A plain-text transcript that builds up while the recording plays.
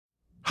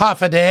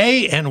Half a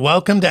day, and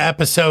welcome to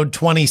episode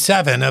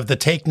 27 of the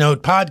Take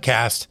Note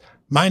podcast.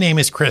 My name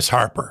is Chris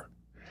Harper.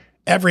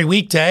 Every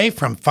weekday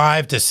from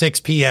 5 to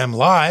 6 p.m.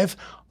 live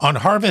on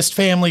Harvest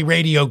Family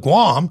Radio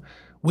Guam,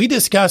 we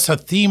discuss a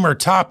theme or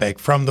topic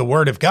from the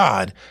Word of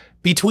God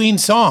between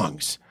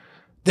songs.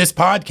 This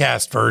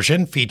podcast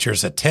version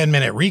features a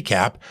 10-minute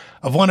recap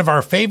of one of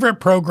our favorite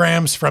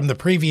programs from the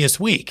previous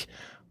week,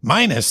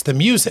 minus the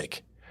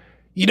music.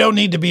 You don't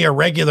need to be a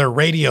regular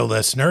radio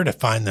listener to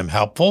find them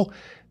helpful.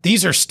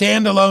 These are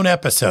standalone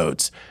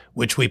episodes,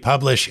 which we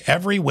publish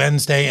every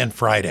Wednesday and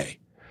Friday.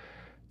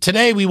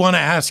 Today, we want to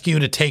ask you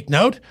to take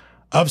note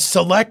of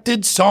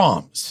selected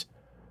psalms.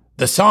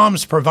 The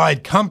psalms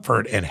provide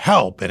comfort and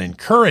help and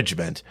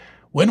encouragement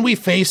when we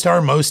face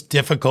our most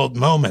difficult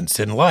moments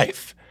in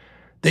life.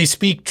 They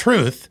speak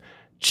truth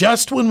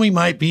just when we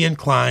might be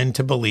inclined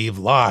to believe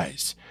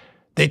lies.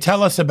 They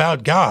tell us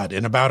about God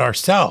and about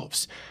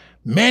ourselves.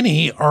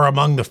 Many are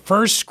among the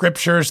first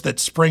scriptures that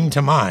spring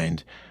to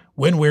mind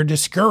when we're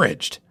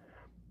discouraged,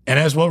 and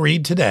as we'll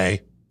read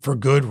today, for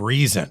good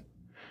reason.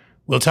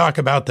 We'll talk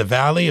about the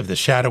valley of the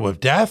shadow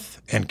of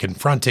death and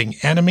confronting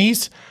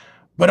enemies,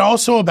 but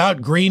also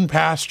about green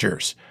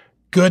pastures,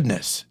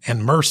 goodness,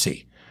 and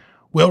mercy.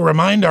 We'll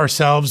remind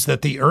ourselves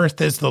that the earth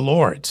is the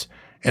Lord's,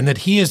 and that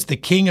He is the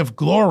King of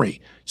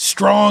glory,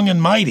 strong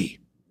and mighty.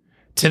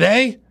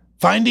 Today,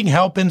 finding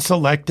help in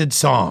selected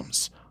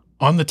psalms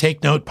on the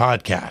Take Note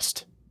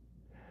podcast.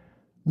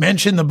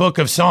 Mention the book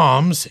of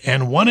Psalms,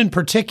 and one in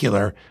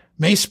particular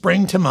may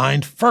spring to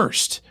mind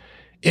first.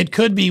 It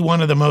could be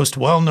one of the most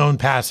well-known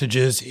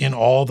passages in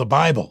all the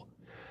Bible.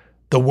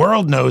 The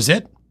world knows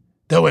it,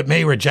 though it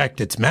may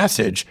reject its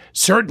message,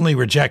 certainly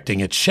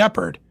rejecting its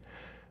shepherd.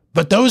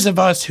 But those of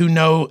us who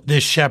know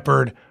this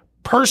shepherd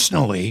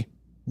personally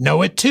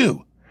know it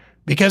too,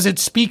 because it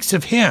speaks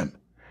of Him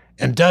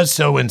and does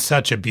so in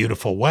such a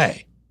beautiful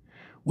way.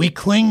 We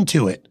cling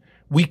to it.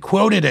 We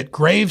quote it at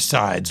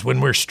gravesides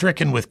when we're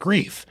stricken with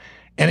grief,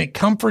 and it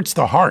comforts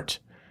the heart,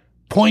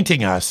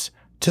 pointing us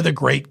to the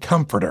great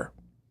Comforter.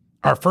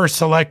 Our first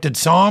selected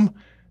psalm,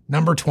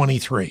 number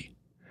 23.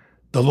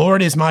 The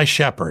Lord is my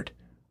shepherd,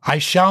 I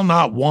shall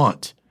not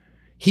want.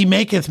 He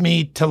maketh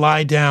me to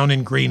lie down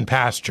in green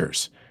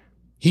pastures.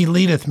 He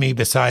leadeth me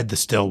beside the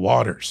still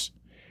waters.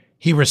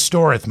 He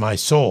restoreth my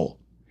soul.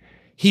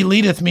 He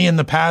leadeth me in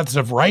the paths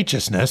of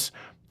righteousness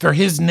for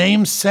His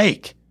name's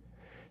sake.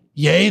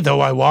 Yea,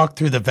 though I walk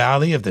through the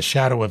valley of the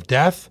shadow of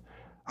death,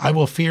 I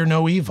will fear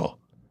no evil.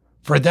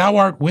 For Thou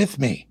art with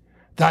me.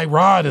 Thy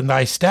rod and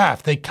Thy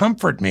staff, they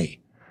comfort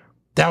me.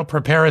 Thou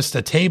preparest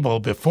a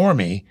table before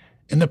me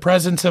in the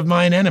presence of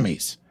mine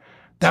enemies.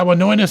 Thou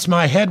anointest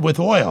my head with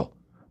oil.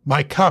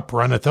 My cup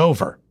runneth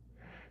over.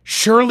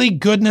 Surely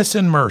goodness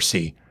and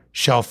mercy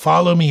shall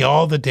follow me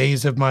all the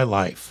days of my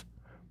life,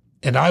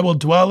 and I will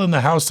dwell in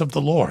the house of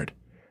the Lord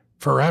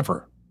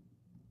forever.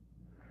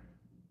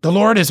 The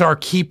Lord is our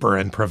keeper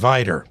and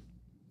provider.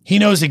 He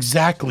knows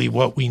exactly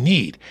what we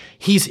need.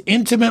 He's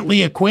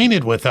intimately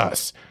acquainted with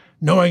us,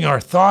 knowing our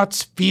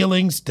thoughts,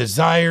 feelings,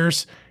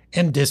 desires,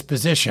 and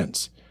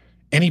dispositions.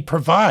 And He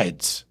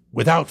provides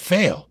without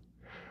fail.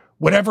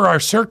 Whatever our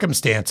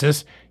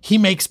circumstances, He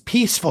makes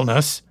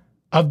peacefulness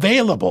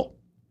available.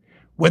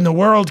 When the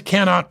world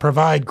cannot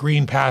provide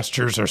green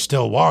pastures or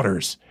still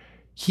waters,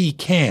 He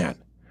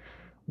can.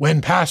 When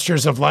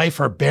pastures of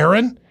life are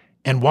barren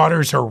and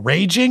waters are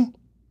raging,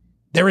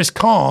 there is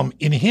calm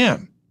in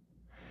Him.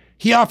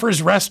 He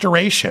offers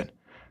restoration.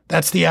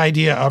 That's the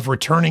idea of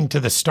returning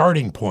to the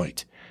starting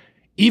point,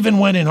 even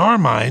when in our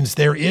minds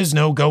there is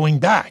no going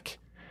back.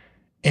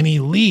 And He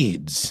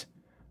leads,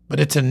 but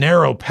it's a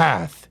narrow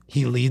path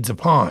He leads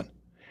upon.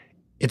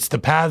 It's the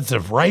paths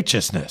of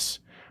righteousness,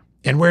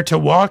 and we're to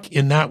walk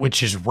in that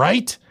which is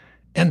right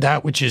and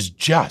that which is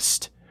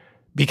just,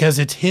 because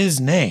it's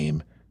His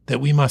name that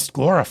we must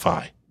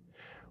glorify.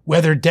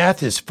 Whether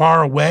death is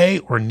far away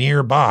or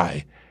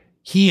nearby,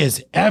 He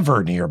is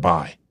ever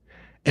nearby.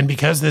 And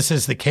because this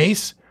is the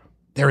case,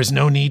 there is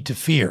no need to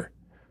fear,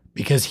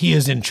 because He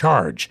is in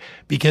charge,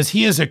 because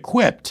He is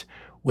equipped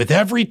with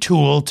every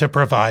tool to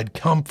provide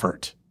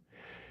comfort.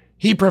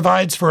 He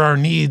provides for our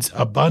needs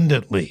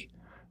abundantly,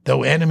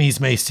 though enemies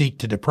may seek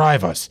to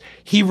deprive us.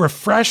 He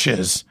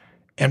refreshes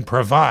and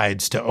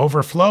provides to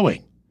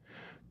overflowing.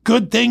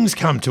 Good things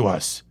come to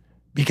us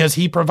because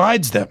He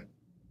provides them,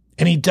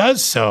 and He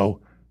does so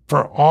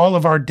for all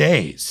of our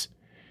days.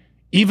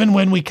 Even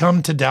when we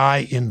come to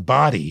die in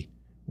body,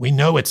 we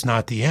know it's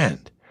not the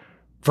end,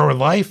 for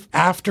life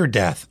after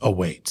death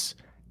awaits,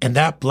 and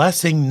that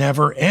blessing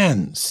never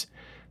ends.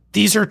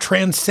 These are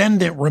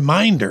transcendent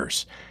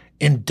reminders.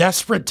 In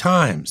desperate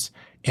times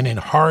and in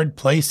hard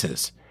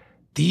places,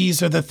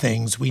 these are the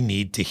things we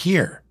need to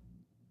hear.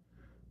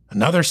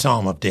 Another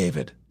Psalm of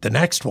David, the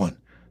next one,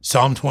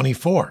 Psalm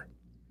 24.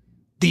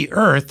 The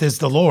earth is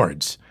the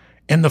Lord's,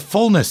 and the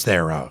fullness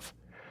thereof,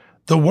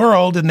 the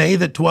world and they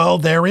that dwell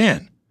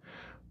therein.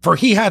 For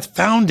He hath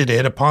founded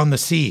it upon the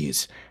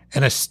seas,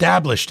 and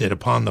established it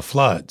upon the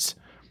floods.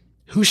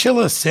 Who shall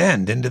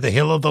ascend into the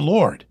hill of the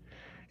Lord?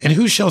 And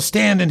who shall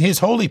stand in His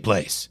holy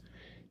place?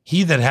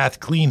 he that hath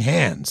clean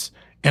hands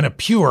and a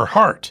pure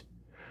heart,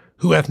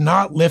 who hath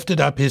not lifted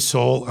up his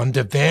soul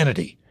unto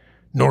vanity,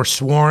 nor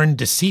sworn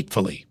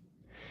deceitfully.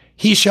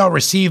 He shall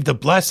receive the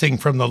blessing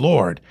from the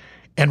Lord,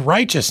 and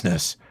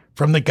righteousness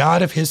from the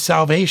God of his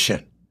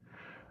salvation.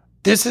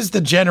 This is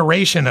the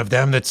generation of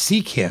them that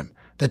seek him,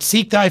 that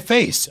seek thy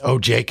face, O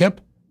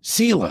Jacob.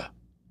 Selah.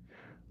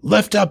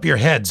 Lift up your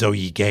heads, O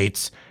ye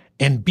gates,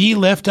 and be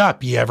lift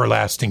up, ye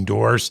everlasting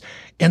doors,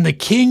 and the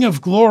King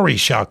of glory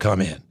shall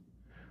come in.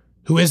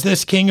 Who is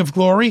this King of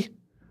glory?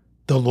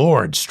 The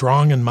Lord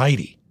strong and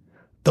mighty,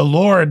 the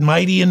Lord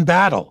mighty in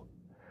battle.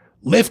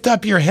 Lift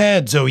up your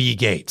heads, O ye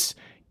gates,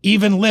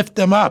 even lift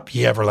them up,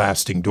 ye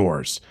everlasting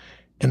doors,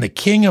 and the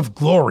King of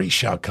glory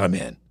shall come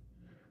in.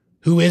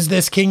 Who is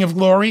this King of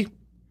glory?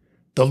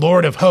 The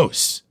Lord of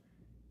hosts.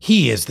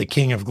 He is the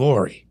King of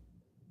glory.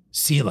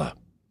 Selah.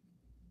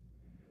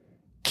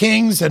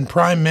 Kings and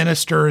prime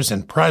ministers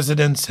and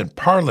presidents and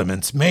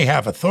parliaments may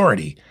have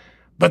authority,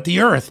 but the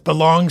earth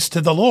belongs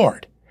to the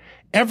Lord.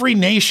 Every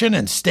nation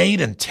and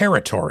state and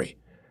territory.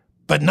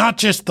 But not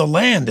just the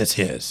land is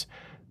his.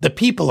 The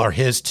people are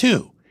his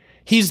too.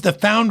 He's the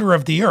founder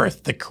of the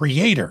earth, the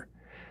creator.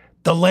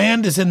 The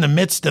land is in the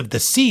midst of the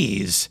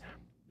seas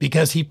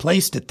because he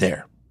placed it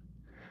there.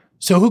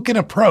 So who can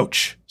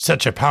approach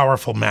such a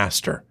powerful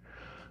master?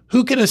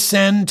 Who can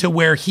ascend to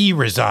where he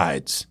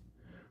resides?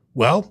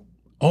 Well,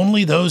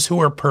 only those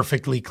who are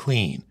perfectly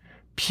clean,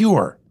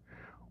 pure,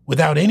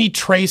 without any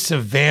trace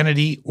of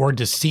vanity or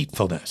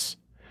deceitfulness.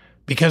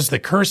 Because the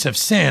curse of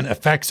sin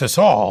affects us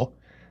all,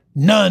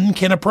 none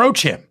can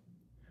approach him,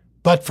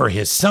 but for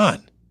his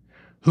Son,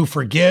 who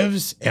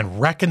forgives and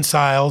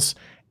reconciles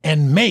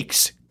and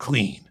makes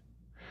clean.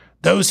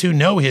 Those who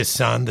know his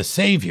Son, the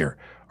Savior,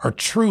 are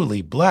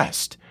truly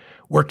blessed.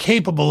 We're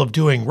capable of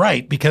doing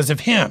right because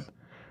of him.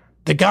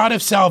 The God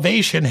of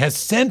salvation has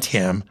sent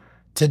him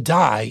to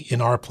die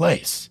in our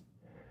place.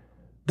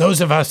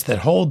 Those of us that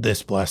hold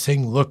this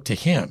blessing look to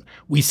him.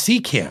 We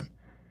seek him.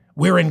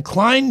 We're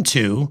inclined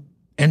to,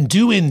 and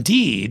do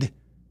indeed,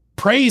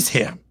 praise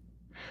him.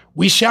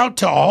 We shout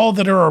to all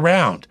that are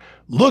around,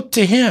 look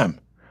to him.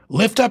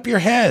 Lift up your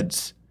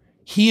heads.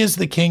 He is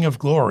the King of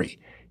glory.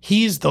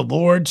 He's the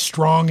Lord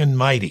strong and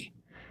mighty,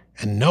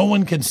 and no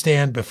one can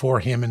stand before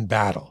him in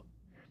battle.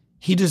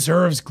 He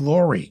deserves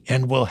glory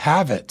and will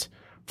have it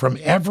from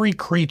every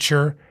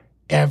creature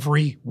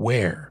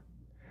everywhere.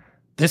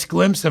 This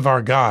glimpse of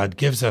our God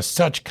gives us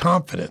such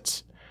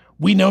confidence.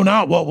 We know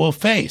not what we'll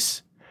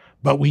face,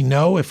 but we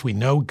know if we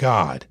know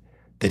God,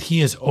 that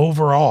he is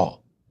over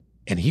all,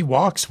 and he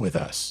walks with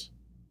us.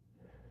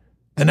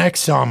 The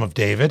next Psalm of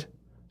David,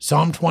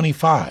 Psalm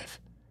 25,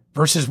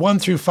 verses 1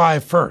 through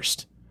 5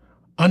 first.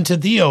 Unto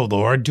thee, O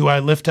Lord, do I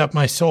lift up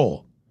my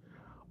soul.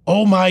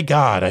 O my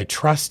God, I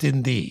trust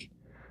in thee.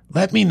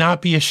 Let me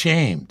not be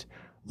ashamed.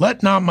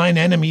 Let not mine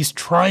enemies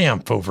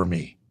triumph over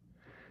me.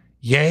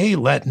 Yea,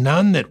 let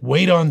none that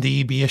wait on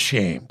thee be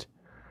ashamed.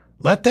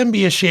 Let them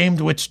be ashamed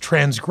which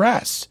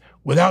transgress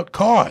without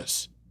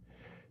cause.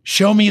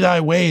 Show me thy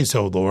ways,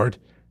 O Lord.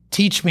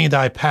 Teach me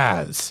thy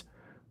paths.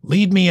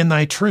 Lead me in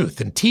thy truth,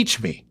 and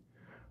teach me.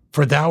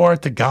 For thou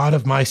art the God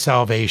of my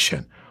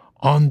salvation.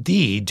 On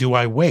thee do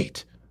I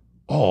wait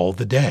all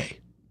the day.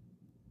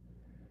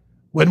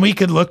 When we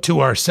could look to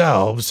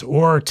ourselves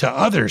or to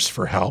others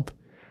for help,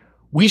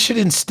 we should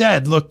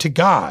instead look to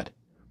God.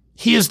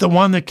 He is the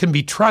one that can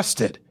be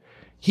trusted.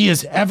 He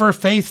is ever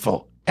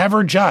faithful,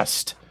 ever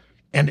just,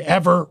 and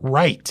ever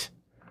right.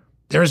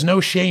 There is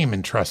no shame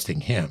in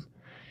trusting him.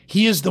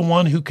 He is the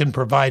one who can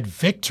provide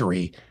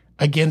victory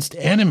against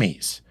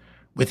enemies.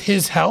 With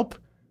his help,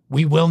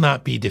 we will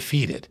not be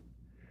defeated.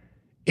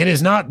 It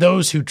is not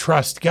those who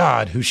trust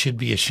God who should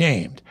be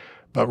ashamed,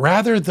 but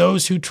rather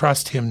those who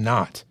trust him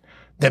not,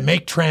 that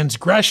make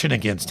transgression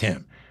against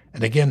him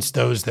and against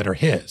those that are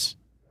his.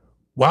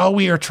 While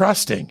we are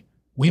trusting,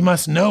 we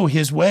must know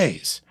his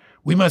ways.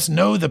 We must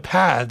know the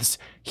paths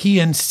he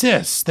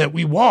insists that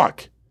we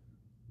walk.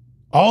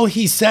 All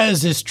he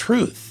says is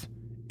truth,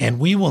 and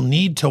we will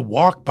need to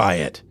walk by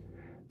it.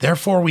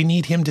 Therefore, we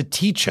need him to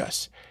teach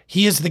us.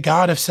 He is the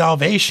God of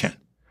salvation,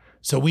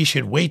 so we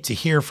should wait to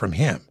hear from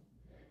him,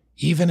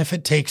 even if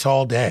it takes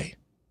all day.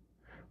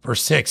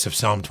 Verse 6 of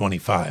Psalm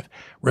 25,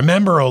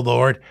 Remember, O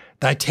Lord,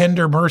 thy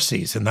tender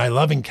mercies and thy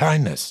loving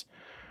kindness,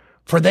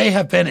 for they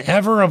have been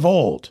ever of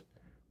old.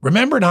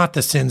 Remember not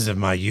the sins of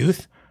my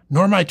youth,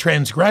 nor my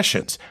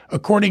transgressions.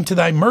 According to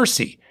thy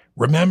mercy,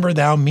 remember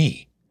thou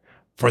me,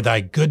 for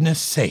thy goodness'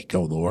 sake,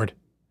 O Lord.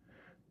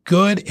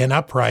 Good and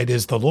upright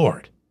is the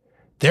Lord.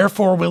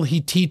 Therefore will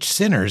he teach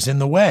sinners in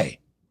the way.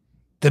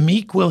 The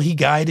meek will he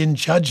guide in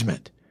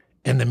judgment,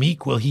 and the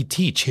meek will he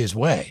teach his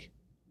way.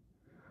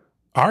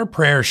 Our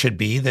prayer should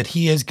be that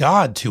he is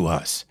God to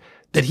us,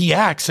 that he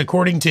acts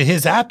according to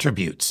his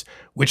attributes,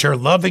 which are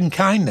loving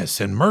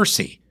kindness and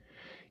mercy.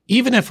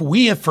 Even if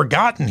we have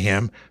forgotten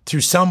him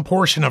through some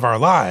portion of our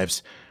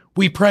lives,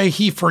 we pray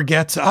he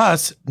forgets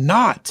us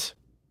not.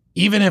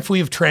 Even if we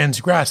have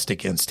transgressed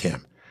against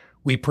him,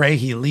 we pray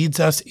he leads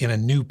us in a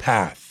new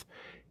path,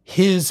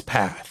 his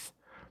path.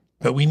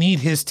 But we need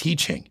his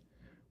teaching.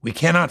 We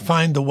cannot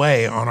find the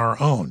way on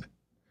our own.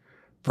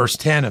 Verse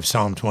 10 of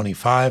Psalm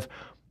 25,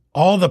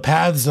 all the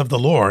paths of the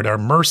Lord are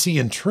mercy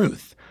and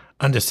truth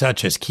unto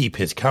such as keep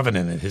his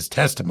covenant and his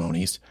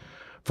testimonies.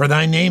 For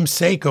thy name's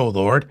sake, O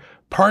Lord,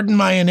 pardon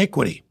my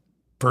iniquity,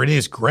 for it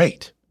is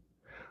great.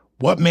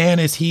 What man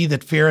is he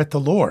that feareth the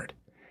Lord?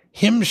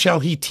 Him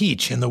shall he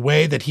teach in the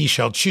way that he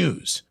shall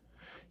choose.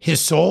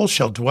 His soul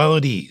shall dwell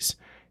at ease,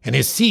 and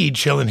his seed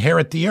shall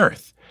inherit the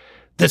earth.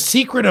 The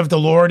secret of the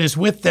Lord is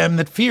with them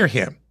that fear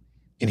him,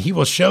 and he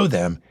will show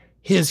them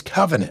his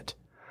covenant.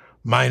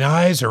 Mine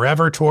eyes are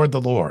ever toward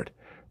the Lord,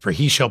 for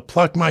he shall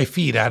pluck my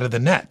feet out of the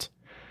net.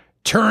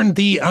 Turn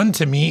thee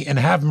unto me, and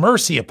have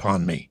mercy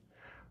upon me,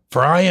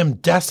 for I am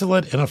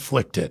desolate and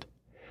afflicted.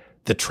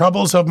 The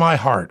troubles of my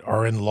heart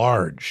are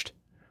enlarged.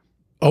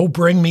 O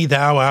bring me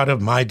thou out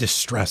of my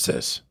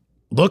distresses.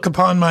 Look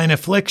upon mine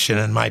affliction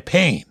and my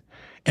pain,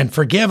 and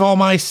forgive all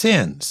my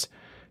sins.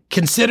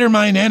 Consider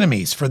mine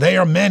enemies, for they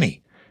are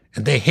many,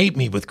 and they hate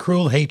me with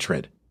cruel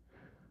hatred.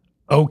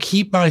 O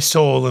keep my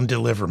soul and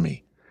deliver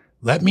me.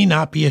 Let me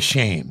not be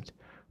ashamed,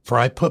 for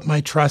I put my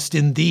trust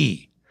in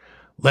thee.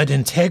 Let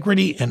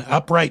integrity and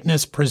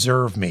uprightness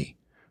preserve me,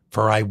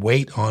 for I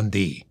wait on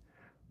thee.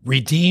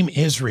 Redeem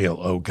Israel,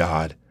 O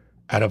God,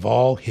 out of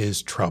all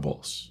his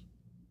troubles.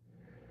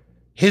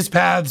 His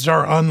paths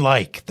are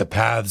unlike the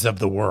paths of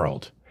the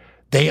world.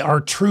 They are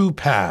true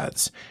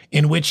paths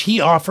in which he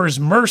offers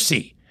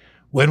mercy.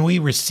 When we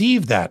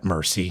receive that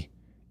mercy,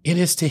 it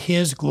is to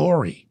his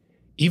glory.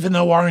 Even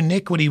though our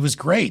iniquity was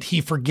great, he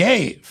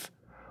forgave.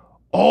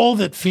 All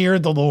that fear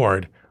the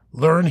Lord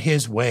learn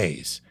his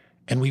ways,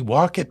 and we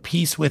walk at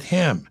peace with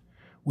him.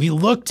 We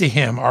look to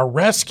him, our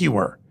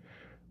rescuer.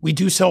 We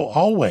do so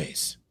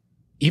always,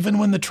 even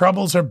when the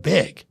troubles are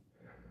big,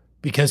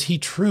 because he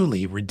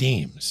truly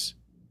redeems.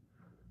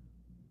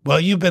 Well,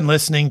 you've been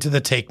listening to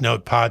the Take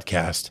Note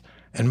podcast,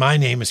 and my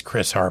name is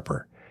Chris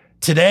Harper.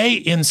 Today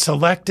in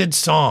Selected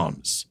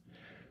Psalms.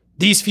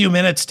 These few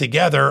minutes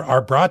together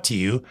are brought to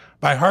you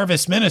by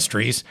Harvest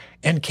Ministries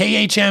and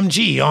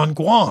KHMG on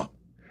Guam.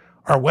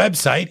 Our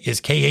website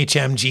is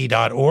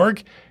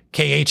khmg.org,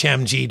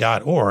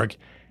 khmg.org,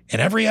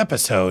 and every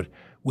episode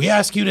we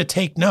ask you to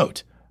take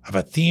note of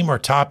a theme or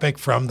topic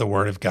from the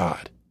Word of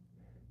God.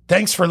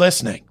 Thanks for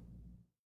listening.